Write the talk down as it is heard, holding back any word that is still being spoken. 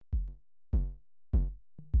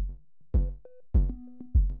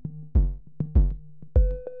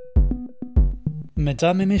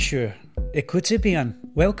Mesdames et messieurs, écoutez bien.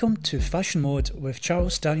 Welcome to Fashion Mode with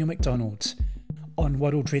Charles Daniel MacDonald on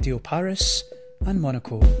World Radio Paris and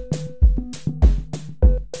Monaco.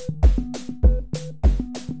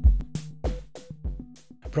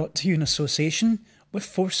 Brought to you in association with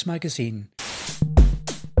Force Magazine.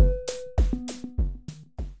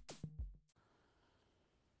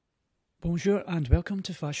 Bonjour and welcome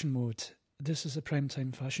to Fashion Mode. This is a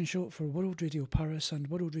primetime fashion show for World Radio Paris and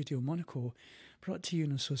World Radio Monaco, brought to you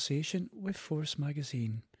in association with Force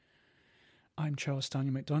Magazine. I'm Charles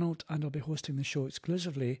Daniel MacDonald and I'll be hosting the show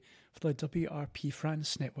exclusively for the WRP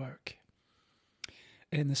France network.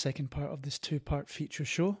 In the second part of this two-part feature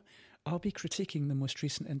show, I'll be critiquing the most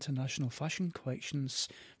recent international fashion collections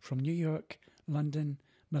from New York, London,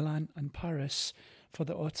 Milan and Paris for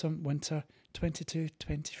the autumn-winter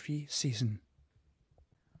 22-23 season.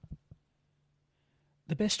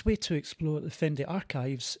 The best way to explore the Fendi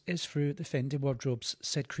archives is through the Fendi wardrobes,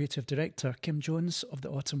 said creative director Kim Jones of the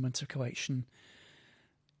autumn-winter collection.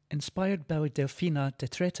 Inspired by Delfina de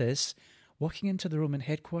Tretes, walking into the Roman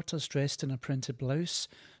headquarters dressed in a printed blouse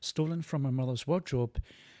stolen from her mother's wardrobe,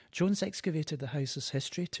 Jones excavated the house's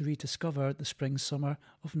history to rediscover the spring-summer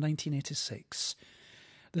of 1986.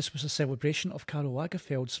 This was a celebration of Karl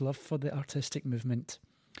Lagerfeld's love for the artistic movement.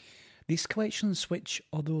 These collections, which,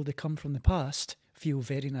 although they come from the past, feel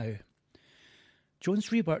very now. Jones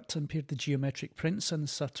reworked and paired the geometric prints and the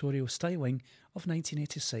sartorial styling of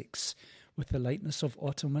 1986 with the lightness of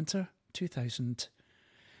autumn-winter 2000.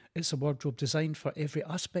 It's a wardrobe designed for every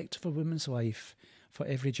aspect of a woman's life, for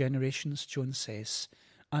every generation, Jones says,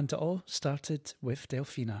 and it all started with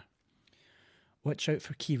Delfina. Watch out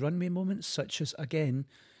for key runway moments such as, again,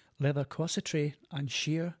 leather corsetry and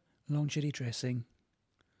sheer lingerie dressing.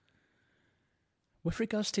 With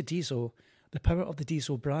regards to Diesel, the power of the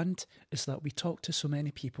Diesel brand is that we talk to so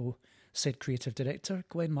many people, said creative director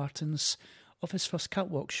Glenn Martins of his first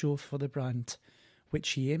catwalk show for the brand, which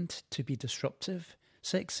he aimed to be disruptive,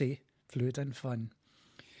 sexy, fluid and fun.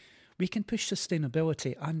 We can push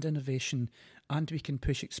sustainability and innovation, and we can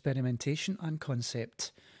push experimentation and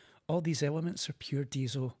concept. All these elements are pure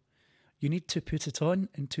Diesel. You need to put it on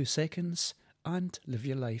in 2 seconds and live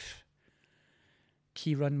your life.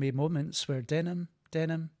 Key runway moments were denim,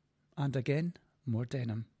 and again, more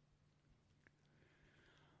denim.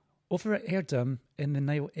 Over at Erdem in the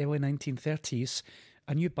early 1930s,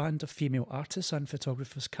 a new band of female artists and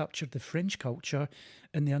photographers captured the fringe culture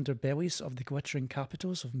in the underbellies of the glittering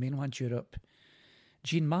capitals of mainland Europe.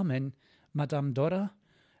 Jean Mamin, Madame Dora,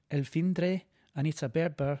 Elfindre, Anita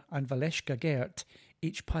Berber and Valeska Gert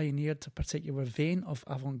each pioneered a particular vein of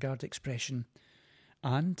avant-garde expression.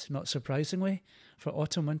 And, not surprisingly, for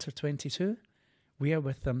autumn-winter 22, we are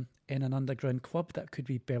with them in an underground club that could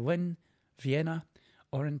be Berlin, Vienna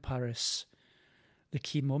or in Paris. The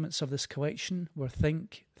key moments of this collection were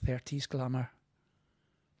think 30s glamour.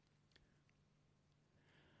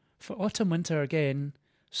 For autumn-winter again,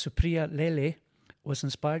 Supriya Lele was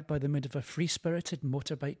inspired by the mood of a free-spirited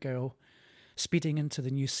motorbike girl, speeding into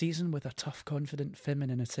the new season with a tough, confident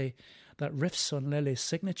femininity that riffs on Lele's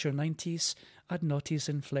signature 90s and noughties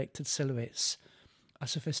inflected silhouettes, a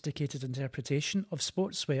sophisticated interpretation of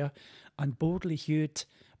sportswear and boldly hued,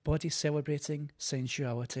 body-celebrating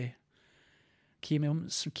sensuality. Key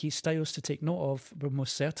moments and key styles to take note of were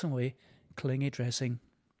most certainly clingy dressing.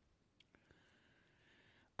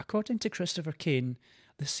 According to Christopher Kane,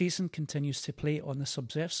 the season continues to play on the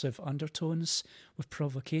subversive undertones with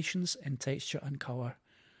provocations in texture and colour.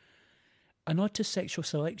 A nod to sexual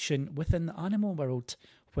selection within the animal world,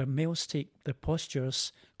 where males take their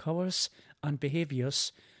postures, colours and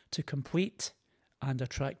behaviours to complete and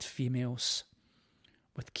attract females.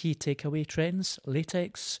 With key takeaway trends,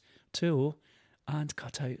 latex, tulle and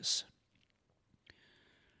cutouts.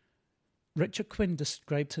 Richard Quinn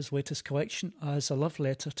described his latest collection as a love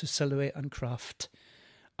letter to silhouette and craft,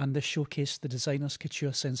 and this showcased the designer's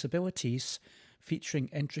couture sensibilities, featuring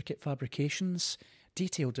intricate fabrications,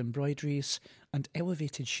 detailed embroideries and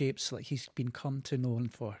elevated shapes that he's come to know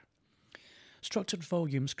for. Structured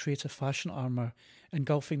volumes create a fashion armour,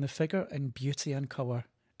 engulfing the figure in beauty and colour,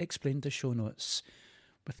 explained the show notes,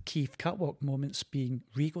 with key catwalk moments being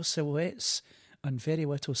regal silhouettes and very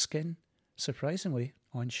little skin, surprisingly,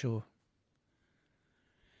 on show.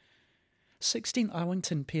 16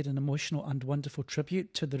 Arlington paid an emotional and wonderful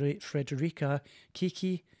tribute to the late Frederica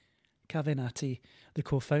Kiki Cavenati, the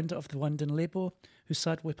co-founder of the London label, who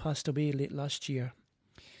sadly passed away late last year.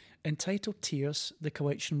 Entitled Tears, the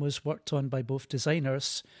collection was worked on by both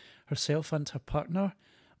designers, herself and her partner,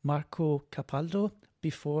 Marco Capaldo,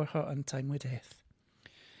 before her untimely death.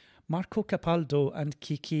 Marco Capaldo and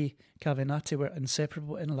Kiki Cavenati were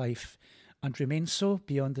inseparable in life and remain so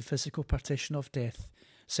beyond the physical partition of death,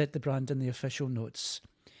 said the brand in the official notes.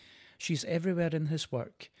 She's everywhere in his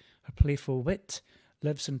work. Her playful wit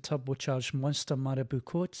lives in turbocharged monster marabou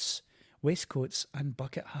coats, waistcoats and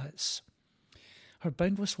bucket hats. Her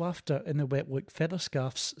boundless laughter in the wet look feather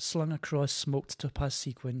scarves slung across smoked topaz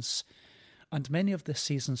sequins, and many of this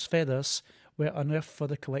season's feathers were unearthed for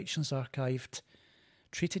the collection's archived,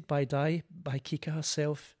 treated by dye by Kika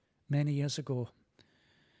herself many years ago.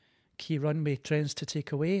 Key runway trends to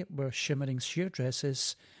take away were shimmering sheer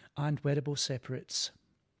dresses and wearable separates.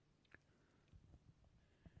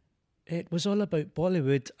 It was all about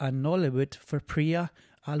Bollywood and Nollywood for Priya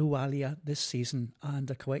Ahluwalia this season,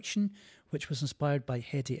 and a collection which was inspired by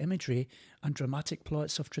heady imagery and dramatic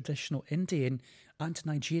plots of traditional Indian and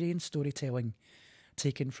Nigerian storytelling,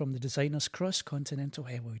 taken from the designer's cross-continental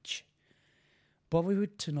heritage.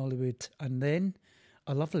 Bollywood to Nollywood, and then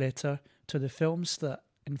a love letter to the films that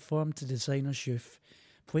informed the designer's youth,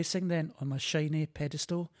 placing them on a shiny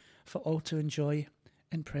pedestal for all to enjoy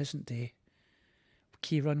in present day.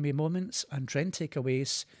 Key runway moments and trend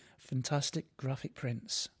takeaways, fantastic graphic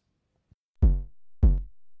prints.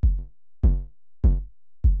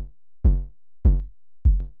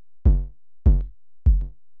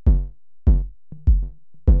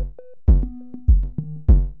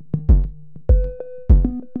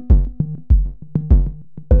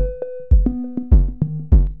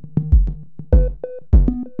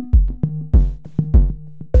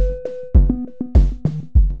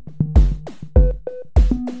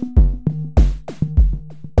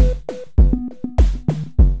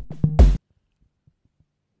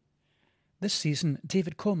 This season,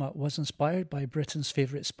 David Coma was inspired by Britain's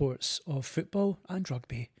favourite sports of football and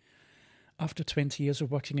rugby. After 20 years of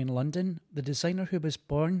working in London, the designer who was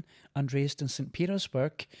born and raised in St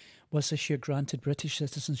Petersburg was this year granted British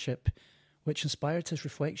citizenship, which inspired his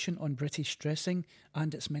reflection on British dressing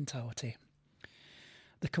and its mentality.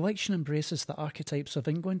 The collection embraces the archetypes of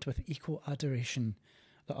England with equal adoration: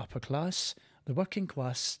 the upper class, the working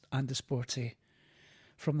class and the sporty.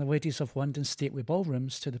 From the ladies of London's stately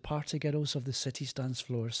ballrooms to the party girls of the city's dance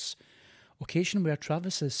floors. Occasion wear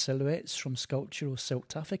Travis's silhouettes from sculptural silk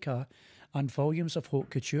taffeta and volumes of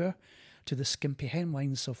haute couture to the skimpy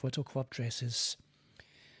hemlines of little club dresses.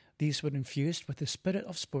 These were infused with the spirit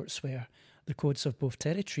of sportswear. The codes of both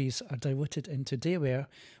territories are diluted into daywear,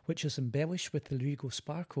 which is embellished with the regal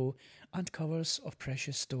sparkle and colours of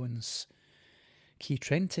precious stones. Key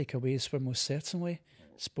trend takeaways were most certainly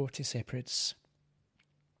sporty separates.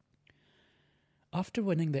 After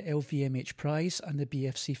winning the LVMH Prize and the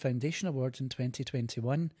BFC Foundation Award in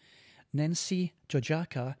 2021, Nancy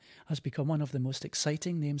Jojaka has become one of the most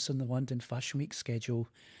exciting names on the London Fashion Week schedule,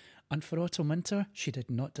 and for autumn-winter she did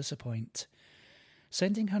not disappoint.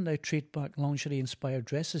 Sending her now trademark lingerie-inspired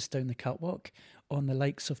dresses down the catwalk on the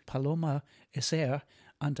likes of Paloma Isser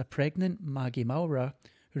and a pregnant Maggie Maura,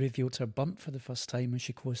 who revealed her bump for the first time when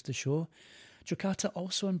she closed the show, Jokata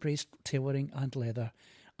also embraced tailoring and leather,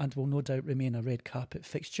 and will no doubt remain a red carpet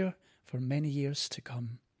fixture for many years to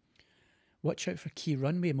come. Watch out for key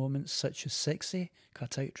runway moments such as sexy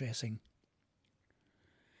cut-out dressing.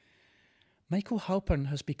 Michael Halpern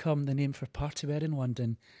has become the name for partywear in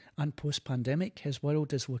London, and post-pandemic his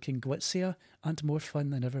world is looking glitzier and more fun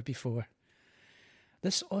than ever before.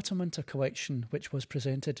 This autumn-winter collection, which was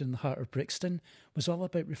presented in the heart of Brixton, was all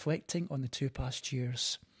about reflecting on the 2 past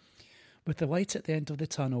years. With the light at the end of the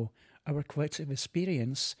tunnel, our collective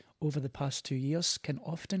experience over the past 2 years can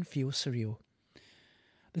often feel surreal.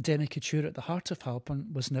 The demi-couture at the heart of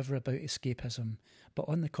Halpern was never about escapism, but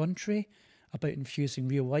on the contrary, about infusing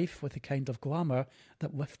real life with a kind of glamour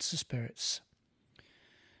that lifts the spirits.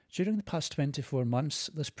 During the past 24 months,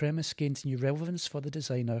 this premise gained new relevance for the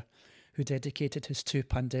designer, who dedicated his 2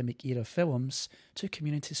 pandemic-era films to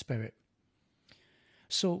community spirit.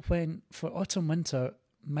 So when, for autumn-winter,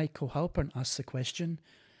 Michael Halpern asks the question,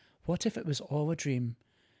 what if it was all a dream?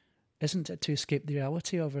 Isn't it to escape the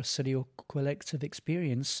reality of our surreal collective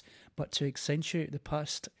experience, but to accentuate the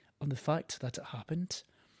past on the fact that it happened?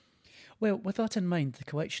 Well, with that in mind, the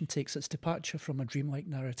collection takes its departure from a dreamlike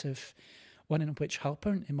narrative, one in which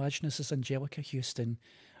Halpern imagines as Angelica Houston,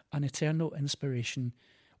 an eternal inspiration,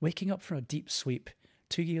 waking up from a deep sleep,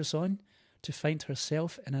 2 years on, to find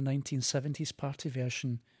herself in a 1970s party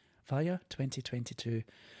version, via 2022,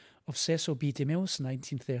 of Cecil B. DeMille's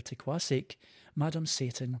 1930 classic, Madame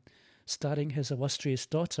Satan, starring his illustrious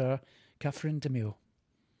daughter, Catherine DeMille.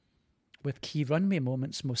 With key runway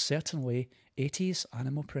moments most certainly 80s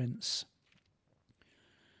animal prints.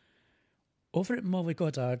 Over at Molly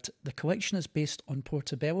Goddard, the collection is based on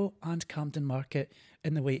Portobello and Camden Market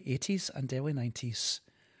in the late 80s and early 90s.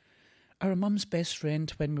 Our mum's best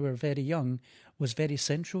friend when we were very young was very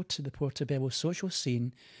central to the Portobello social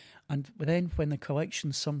scene, and then when the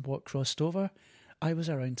collection somewhat crossed over, I was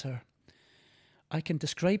around her. I can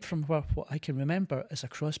describe from her what I can remember as a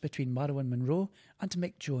cross between Marilyn Monroe and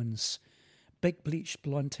Mick Jones. Big bleached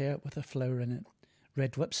blonde hair with a flower in it,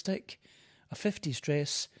 red lipstick, a 50s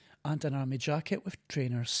dress, and an army jacket with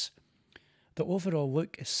trainers. The overall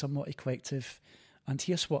look is somewhat eclectic, and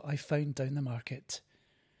here's what I found down the market.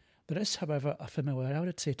 There is, however, a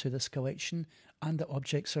familiarity to this collection and the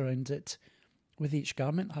objects around it, with each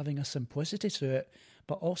garment having a simplicity to it,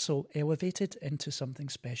 but also elevated into something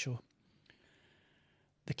special.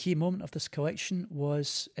 The key moment of this collection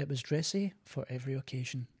was it was dressy for every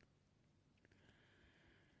occasion.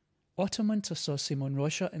 Autumn Winter saw Simone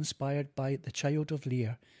Rocha inspired by The Child of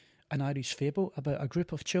Lear, an Irish fable about a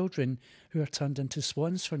group of children who are turned into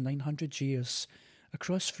swans for 900 years,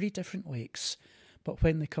 across 3 different lakes, but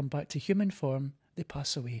when they come back to human form, they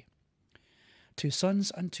pass away. 2 sons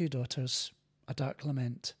and 2 daughters, a dark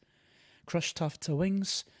lament, crushed taffeta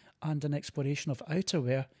wings, and an exploration of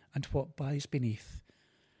outerwear and what lies beneath.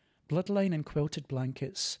 Bloodline and quilted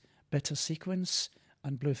blankets, bitter sequins,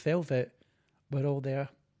 and blue velvet were all there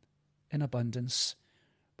in abundance,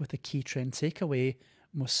 with the key trend takeaway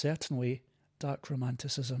most certainly dark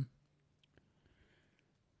romanticism.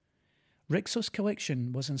 Rixo's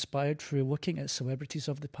collection was inspired through looking at celebrities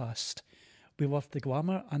of the past. We loved the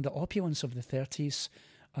glamour and the opulence of the 30s,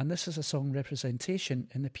 and this is a song representation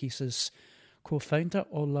in the pieces. Co-founder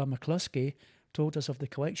Ola McCluskey told us of the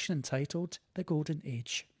collection entitled The Golden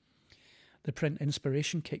Age. The print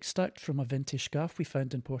inspiration kickstarted from a vintage scarf we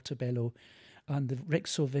found in Portobello, and the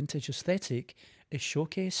Rixo vintage aesthetic is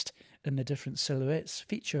showcased in the different silhouettes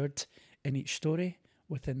featured in each story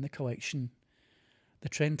within the collection. The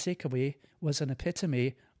trend takeaway was an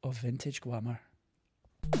epitome of vintage glamour.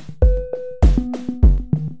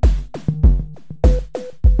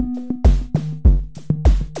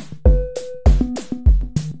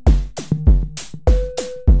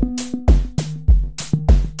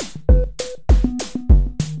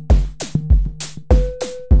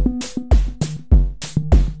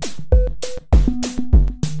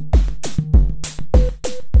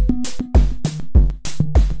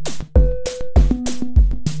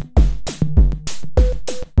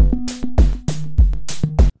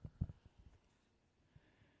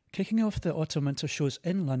 Kicking off the autumn-winter shows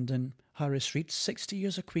in London, Harris Reed's 60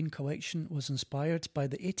 Years of Queen collection was inspired by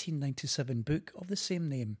the 1897 book of the same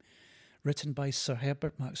name, written by Sir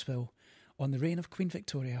Herbert Maxwell, on the reign of Queen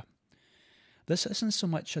Victoria. This isn't so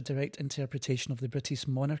much a direct interpretation of the British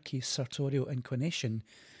monarchy's sartorial inclination,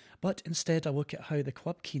 but instead a look at how the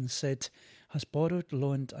Club Queen Sid has borrowed,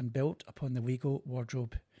 loaned and built upon the legal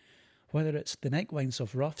wardrobe. Whether it's the necklines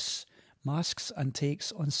of ruffs, masks and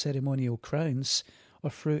takes on ceremonial crowns, or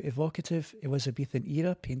through evocative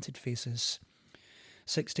Elizabethan-era painted faces.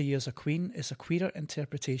 60 Years a Queen is a queerer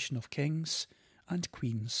interpretation of kings and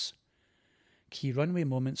queens. Key runway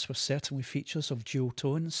moments were certainly features of dual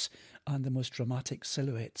tones and the most dramatic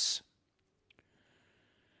silhouettes.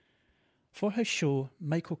 For his show,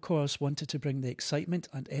 Michael Kors wanted to bring the excitement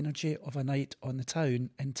and energy of a night on the town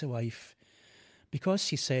into life. Because,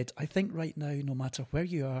 he said, I think right now, no matter where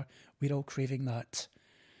you are, we're all craving that.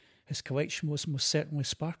 His collection was most certainly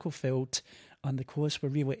sparkle-filled, and the clothes were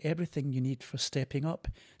really everything you need for stepping up,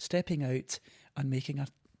 stepping out, and making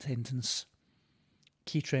attendance.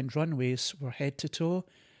 Key trend runways were head-to-toe,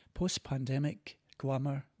 post-pandemic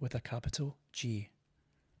glamour with a capital G.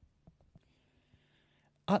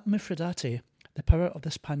 At Mithridate, the power of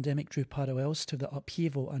this pandemic drew parallels to the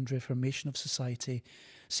upheaval and reformation of society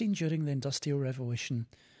seen during the Industrial Revolution.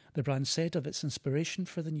 The brand said of its inspiration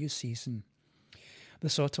for the new season.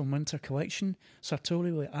 This autumn-winter collection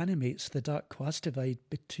sartorially animates the dark class divide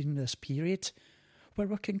between this period, where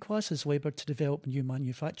working classes laboured to develop new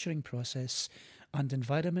manufacturing process and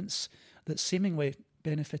environments that seemingly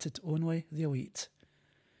benefited only the elite.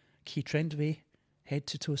 Key trendway,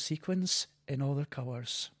 head-to-toe sequins in all their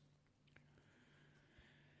colours.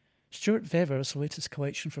 Stuart Vever's latest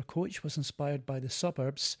collection for Coach was inspired by the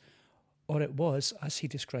suburbs, or it was, as he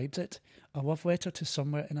described it, a love letter to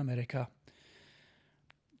somewhere in America.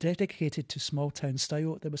 Dedicated to small-town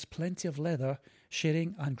style, there was plenty of leather,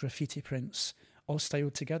 shading and graffiti prints, all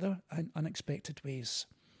styled together in unexpected ways.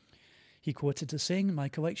 He quoted the saying, "My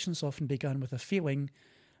collections often began with a feeling,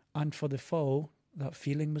 and for the fall, that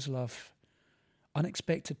feeling was love."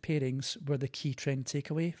 Unexpected pairings were the key trend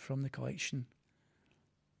takeaway from the collection.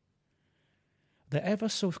 The ever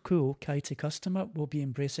so cool Katie customer will be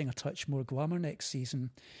embracing a touch more glamour next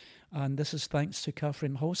season, and this is thanks to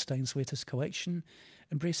Catherine Holstein's latest collection,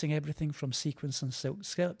 embracing everything from sequins and silk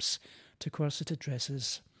scalps to corseted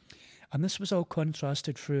dresses. And this was all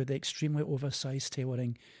contrasted through the extremely oversized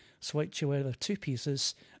tailoring, slouchy leather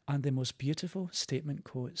two-pieces, and the most beautiful statement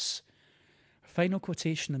coats. Her final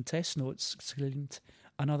quotation and test notes exclaimed,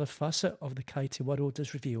 "Another facet of the Katie world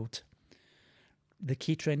is revealed." The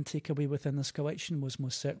key trend takeaway within this collection was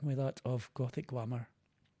most certainly that of Gothic glamour.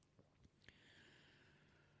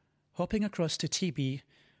 Hopping across to TB,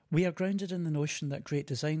 we are grounded in the notion that great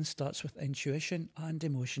design starts with intuition and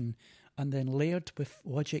emotion, and then layered with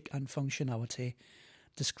logic and functionality,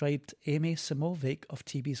 described Amy Simovic of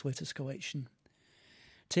TB's latest collection.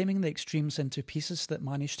 Taming the extremes into pieces that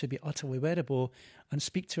manage to be utterly wearable and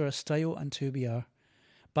speak to our style and who we are.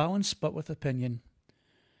 Balance but with opinion.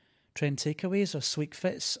 Trend takeaways are sleek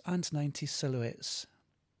fits and 90s silhouettes.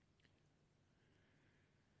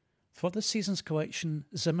 For this season's collection,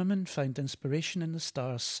 Zimmerman found inspiration in the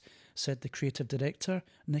stars, said the creative director,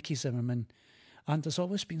 Nikki Zimmerman, and there's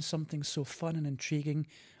always been something so fun and intriguing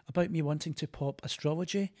about me wanting to pop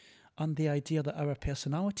astrology and the idea that our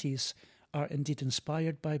personalities are indeed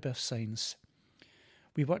inspired by birth signs.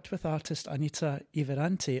 We worked with artist Anita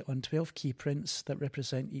Iverante on 12 key prints that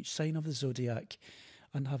represent each sign of the zodiac,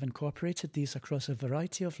 and have incorporated these across a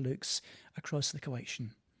variety of looks across the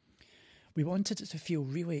collection. We wanted it to feel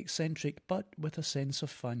really eccentric, but with a sense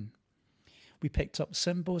of fun. We picked up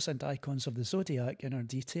symbols and icons of the zodiac in our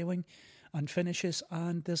detailing and finishes,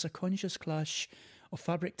 and there's a conscious clash of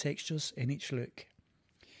fabric textures in each look.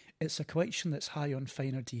 It's a collection that's high on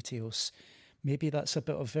finer details. Maybe that's a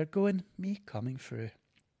bit of Virgo in me coming through.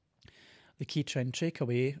 The key trend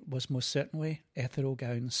takeaway was most certainly ethereal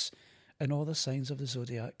gowns in all the signs of the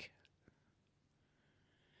zodiac.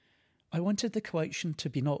 I wanted the collection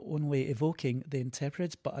to be not only evoking the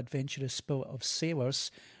intrepid but adventurous spirit of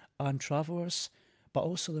sailors and travellers, but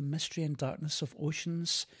also the mystery and darkness of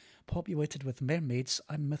oceans populated with mermaids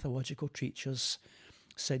and mythological creatures,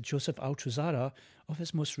 said Joseph Altuzarra of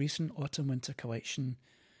his most recent autumn-winter collection.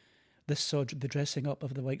 This saw the dressing up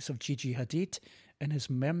of the likes of Gigi Hadid in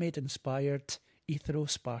his mermaid-inspired ethereal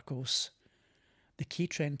sparkles. The key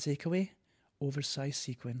trend takeaway, oversized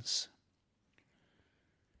sequins.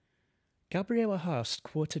 Gabriella Harst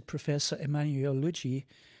quoted Professor Emmanuel Luigi,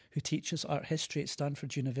 who teaches art history at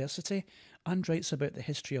Stanford University and writes about the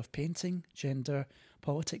history of painting, gender,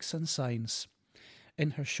 politics and science,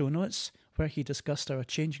 in her show notes where he discussed our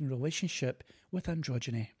changing relationship with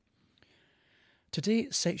androgyny. Today,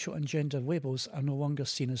 sexual and gender labels are no longer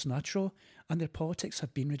seen as natural and their politics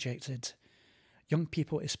have been rejected. Young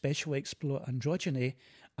people especially explore androgyny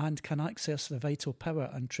and can access the vital power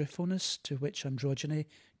and truthfulness to which androgyny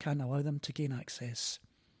can allow them to gain access.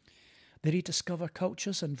 They rediscover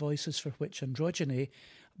cultures and voices for which androgyny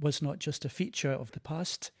was not just a feature of the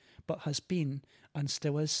past, but has been and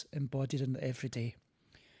still is embodied in the everyday.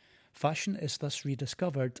 Fashion is thus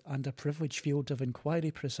rediscovered and a privileged field of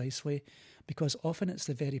inquiry precisely because often it's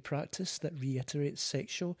the very practice that reiterates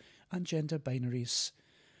sexual and gender binaries,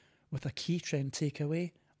 with a key trend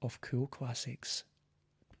takeaway of cool classics.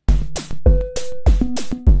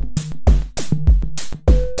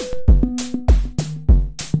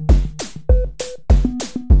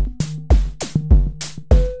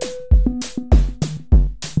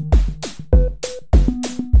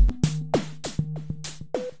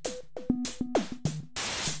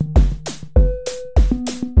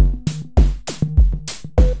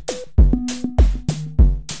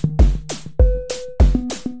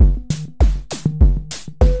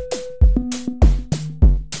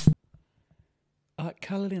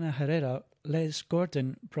 Carolina Herrera, Les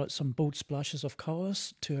Gordon brought some bold splashes of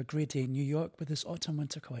colours to a grey day in New York with his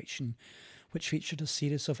autumn-winter collection, which featured a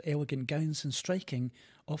series of elegant gowns and striking,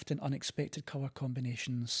 often unexpected colour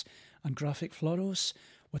combinations, and graphic florals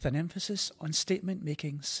with an emphasis on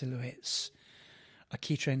statement-making silhouettes. A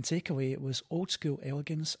key trend takeaway was old-school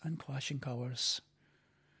elegance and clashing colours.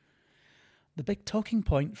 The big talking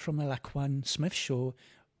point from the Laquan Smith show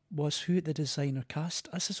was who the designer cast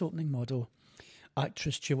as his opening model.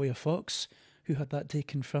 Actress Julia Fox, who had that day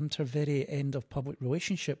confirmed her very end of public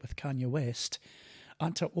relationship with Kanye West,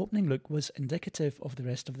 and her opening look was indicative of the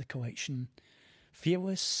rest of the collection.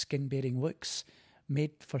 Fearless, skin-bearing looks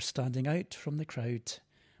made for standing out from the crowd,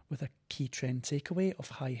 with a key trend takeaway of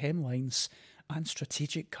high hemlines and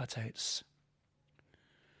strategic cutouts.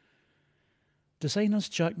 Designers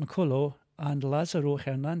Jack McCullough and Lazaro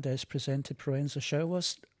Hernandez presented Proenza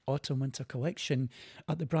Schauer's autumn-winter collection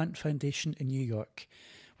at the Brandt Foundation in New York,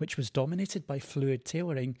 which was dominated by fluid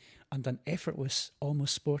tailoring and an effortless,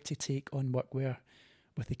 almost sporty take on workwear,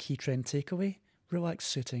 with the key trend takeaway, relaxed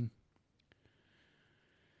suiting.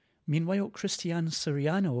 Meanwhile, Christian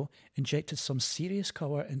Siriano injected some serious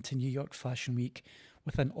colour into New York Fashion Week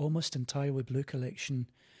with an almost entirely blue collection.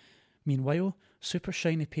 Meanwhile, super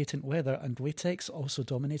shiny patent leather and latex also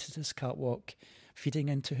dominated his catwalk, feeding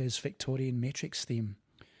into his Victorian Matrix theme.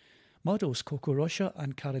 Models Coco Rocha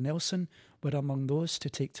and Karen Nelson were among those to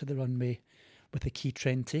take to the runway, with the key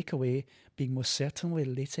trend takeaway being most certainly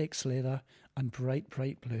latex leather and bright,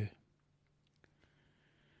 bright blue.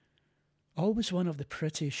 Always one of the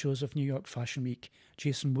prettiest shows of New York Fashion Week,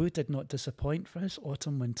 Jason Wu did not disappoint for his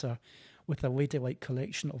autumn-winter with a ladylike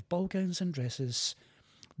collection of ball gowns and dresses.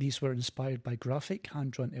 These were inspired by graphic,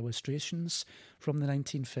 hand-drawn illustrations from the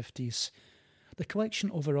 1950s. The collection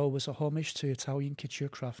overall was a homage to Italian couture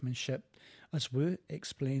craftsmanship, as Wu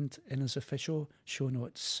explained in his official show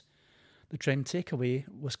notes. The trend takeaway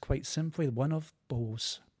was quite simply one of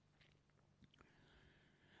bows.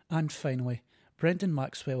 And finally, Brendan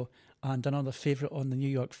Maxwell, and another favourite on the New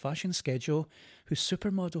York fashion schedule, whose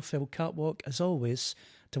supermodel-filled catwalk, as always,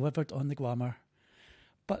 delivered on the glamour.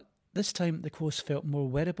 But this time the clothes felt more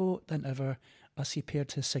wearable than ever, as he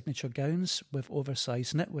paired his signature gowns with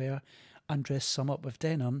oversized knitwear and dressed some up with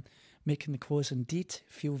denim, making the clothes indeed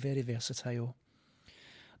feel very versatile.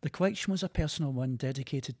 The collection was a personal one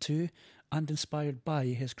dedicated to and inspired by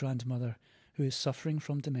his grandmother, who is suffering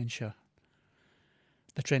from dementia.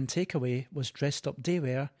 The trend takeaway was dressed up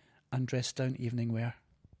daywear and dressed down evening wear.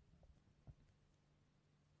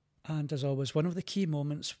 And as always, one of the key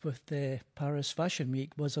moments with the Paris Fashion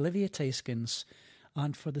Week was Olivier Theyskens,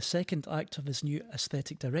 and for the second act of his new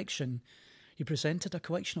aesthetic direction, he presented a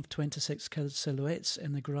collection of 26 silhouettes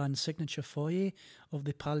in the grand signature foyer of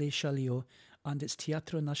the Palais Chaliot and its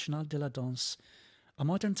Théâtre National de la Danse, a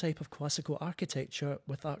modern type of classical architecture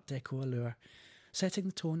with Art Deco allure, setting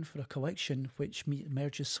the tone for a collection which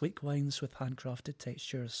merges sleek lines with handcrafted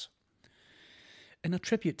textures. In a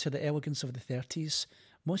tribute to the elegance of the 30s,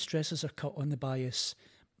 most dresses are cut on the bias,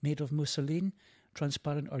 made of mousseline,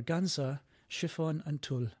 transparent organza, chiffon and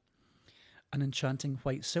tulle. An enchanting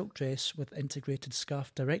white silk dress with integrated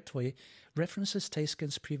scarf directly references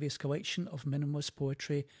Theyskens' previous collection of minimalist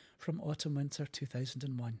poetry from autumn-winter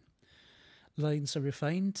 2001. The lines are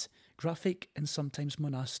refined, graphic and sometimes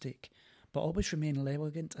monastic, but always remain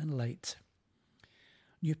elegant and light.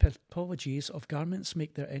 New typologies of garments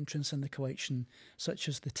make their entrance in the collection, such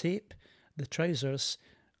as the tape, the trousers,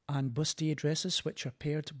 and bustier dresses which are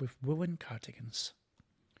paired with woolen cardigans.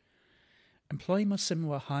 Employing a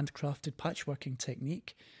similar handcrafted patchworking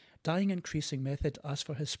technique, dyeing and creasing method as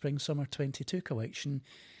for his Spring-Summer 22 collection,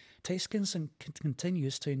 Theyskens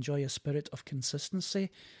continues to enjoy a spirit of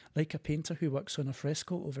consistency like a painter who works on a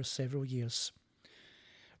fresco over several years.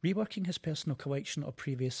 Reworking his personal collection of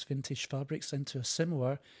previous vintage fabrics into a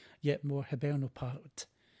similar, yet more hibernal palette,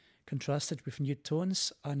 contrasted with nude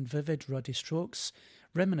tones and vivid ruddy strokes,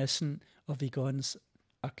 reminiscent of Egon's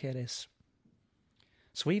Akeres.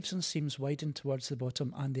 Sleeves and seams widen towards the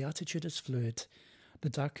bottom and the attitude is fluid. The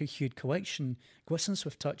darker hued collection glistens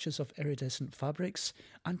with touches of iridescent fabrics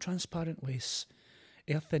and transparent lace.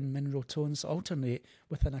 Earthen mineral tones alternate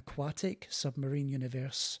with an aquatic submarine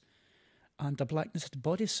universe. And a black knitted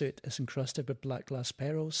bodysuit is encrusted with black glass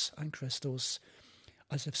pearls and crystals,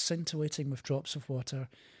 as if scintillating with drops of water,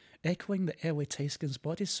 echoing the early Theyskens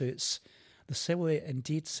bodysuits. The silhouette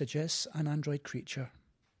indeed suggests an android creature.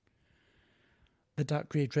 The dark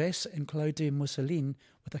grey dress in cloudy mousseline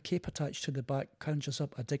with a cape attached to the back conjures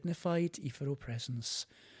up a dignified, ethereal presence.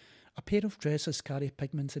 A pair of dresses carry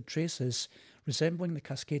pigmented traces resembling the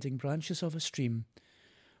cascading branches of a stream.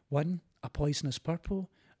 One, a poisonous purple,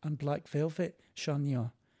 and black velvet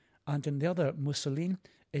charnier, and in the other mousseline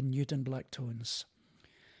in nude and black tones.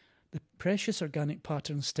 The precious organic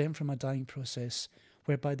patterns stem from a dyeing process,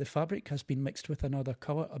 whereby the fabric has been mixed with another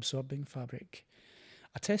colour-absorbing fabric.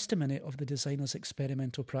 A testimony of the designer's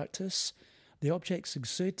experimental practice, the objects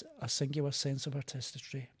exude a singular sense of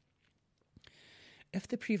artistry. If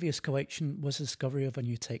the previous collection was a discovery of a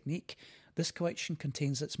new technique, this collection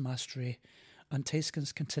contains its mastery, and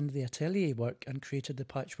Theyskens continued the atelier work and created the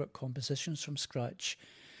patchwork compositions from scratch,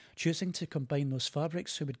 choosing to combine those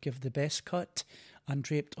fabrics who would give the best cut and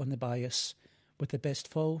draped on the bias, with the best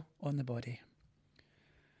fall on the body.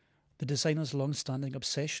 The designer's long-standing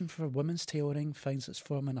obsession for women's tailoring finds its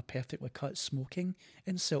form in a perfectly cut smoking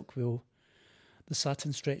in silk wool. The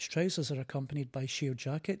satin stretch trousers are accompanied by sheer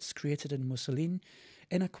jackets created in mousseline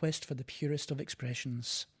in a quest for the purest of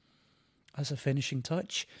expressions. As a finishing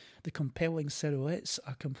touch, the compelling silhouettes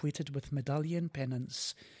are completed with medallion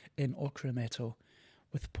pennants in ochre metal,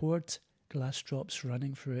 with poured glass drops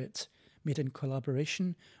running through it, made in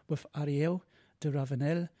collaboration with Ariel de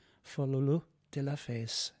Ravenel for Lolo de la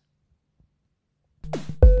Fez.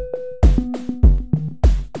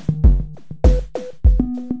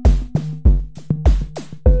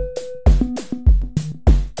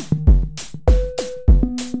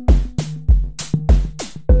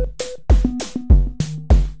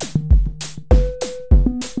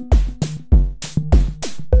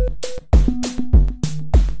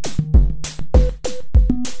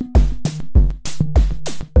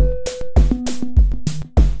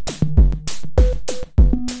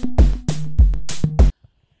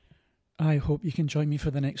 I hope you can join me for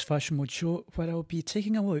the next Fashion Mode show, where I'll be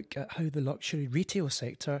taking a look at how the luxury retail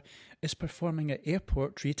sector is performing at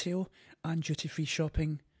airport retail and duty-free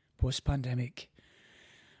shopping post-pandemic.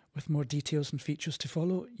 With more details and features to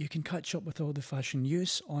follow, you can catch up with all the fashion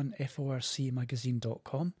news on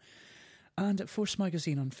forcmagazine.com and at Force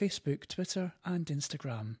Magazine on Facebook, Twitter and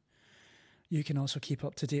Instagram. You can also keep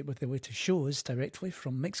up to date with the latest shows directly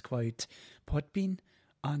from Mixcloud, Podbean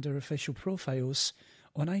and our official profiles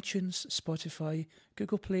on iTunes, Spotify,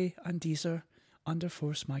 Google Play and Deezer under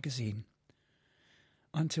Force Magazine.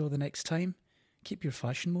 Until the next time, keep your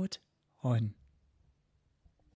fashion mode on.